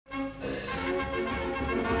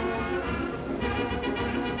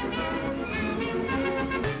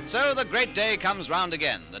So the great day comes round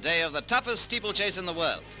again, the day of the toughest steeplechase in the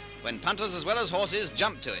world, when punters as well as horses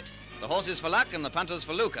jump to it. The horses for luck and the punters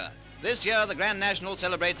for lucre. This year the Grand National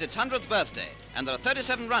celebrates its 100th birthday, and there are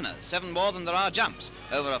 37 runners, 7 more than there are jumps,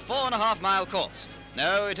 over a 4.5-mile course.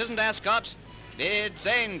 No, it isn't Ascot, it's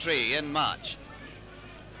Aintree in March.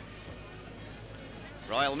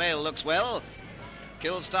 Royal Mail looks well.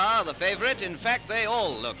 Kilstar, the favourite. In fact, they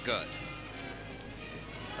all look good.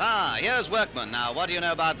 Ah, here's Workman now. What do you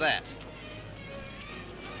know about that?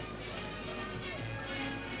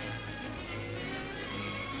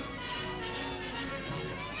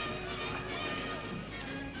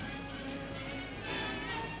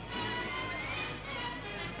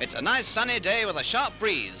 It's a nice sunny day with a sharp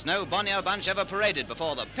breeze. No Bonnier bunch ever paraded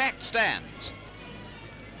before the packed stands.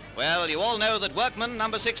 Well, you all know that Workman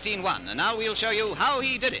number 16 won, and now we'll show you how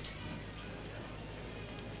he did it.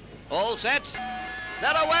 All set?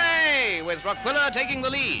 They're away, with Roquilla taking the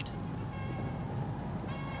lead.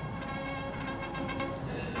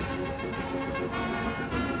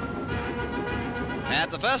 At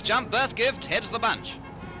the first jump, Birthgift heads the bunch.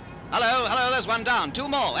 Hello, hello, there's one down. 2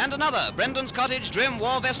 more, and another. Brendan's Cottage, Drim,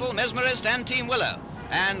 War Vessel, Mesmerist, and Team Willow.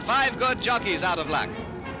 And 5 good jockeys out of luck.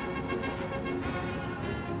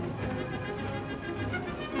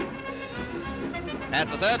 At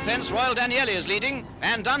the third fence, Royal Daniele is leading,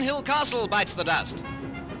 and Dunhill Castle bites the dust.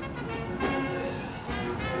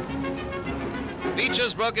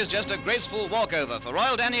 Bechers Brook is just a graceful walkover for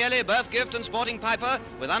Royal Daniele, Birthgift, and Sporting Piper,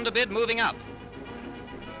 with underbid moving up.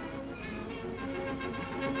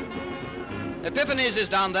 Epiphanies is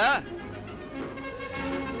down there.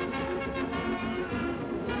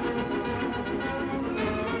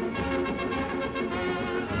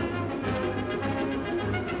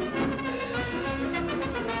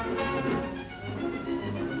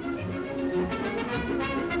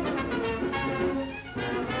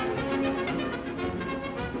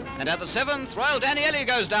 And at the 7th, Royal Daniele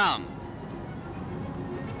goes down.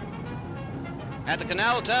 At the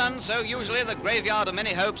Canal Turn, so usually the graveyard of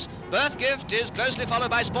many hopes, Birthgift is closely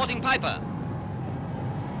followed by Sporting Piper.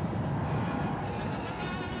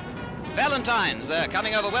 Valentine's, they're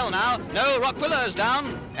coming over well now. No, Roquilla is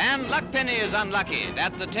down, and Luckpenny is unlucky.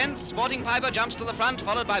 At the 10th, Sporting Piper jumps to the front,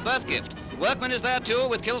 followed by Birthgift. Workman is there too,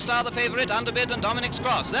 with Kilstar the favourite, underbid, and Dominicks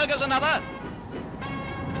Cross. There goes another.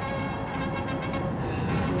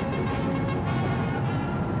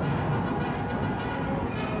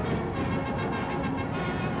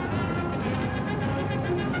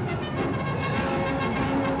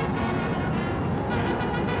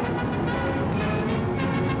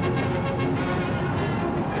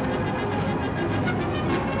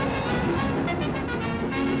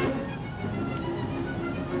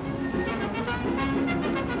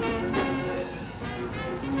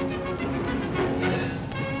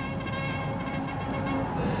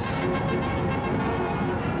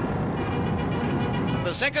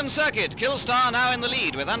 The second circuit, Kilstar now in the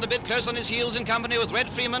lead, with underbid close on his heels in company with Red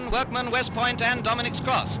Freeman, Workman, West Point, and Dominicks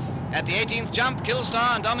Cross. At the 18th jump,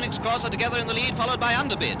 Kilstar and Dominicks Cross are together in the lead, followed by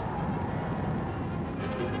underbid.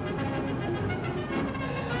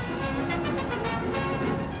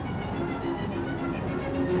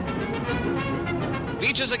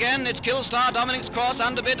 Bechers again, it's Kilstar, Dominicks Cross,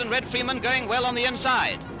 underbid, and Red Freeman going well on the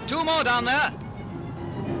inside. 2 more down there.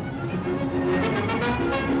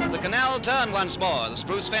 The Canal Turn once more. The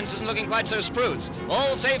spruce fence isn't looking quite so spruce.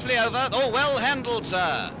 All safely over. Oh, well handled,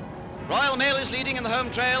 sir. Royal Mail is leading in the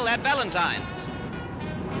home trail at Valentine's.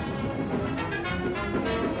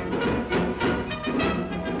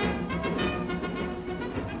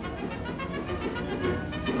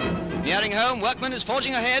 Nearing home, Workman is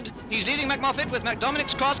forging ahead. He's leading Macmoffatt with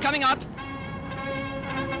Dominicks Cross coming up.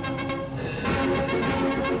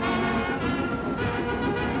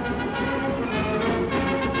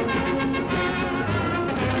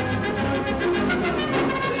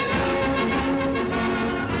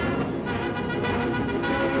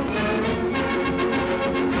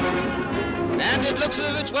 It looks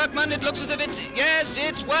as if it's Workman, it looks as if it's... Yes,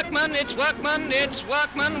 it's Workman, it's Workman, it's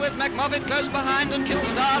Workman with Macmoffatt close behind and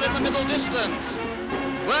Kilstar in the middle distance.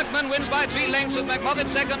 Workman wins by 3 lengths with Macmoffatt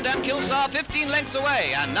second and Kilstar 15 lengths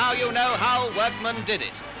away, and now you know how Workman did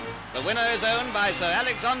it. The winner is owned by Sir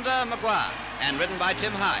Alexander Maguire and ridden by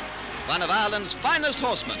Tim Hyde, one of Ireland's finest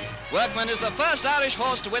horsemen. Workman is the first Irish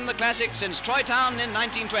horse to win the Classic since Troy Town in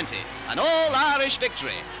 1920, an all-Irish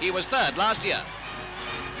victory. He was 3rd last year.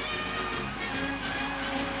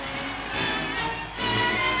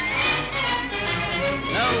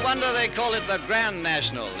 No wonder they call it the Grand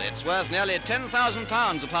National. It's worth nearly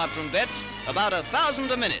 £10,000 apart from bets, about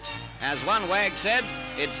 1,000 a minute. As one wag said,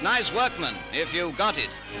 It's nice workman if you got it.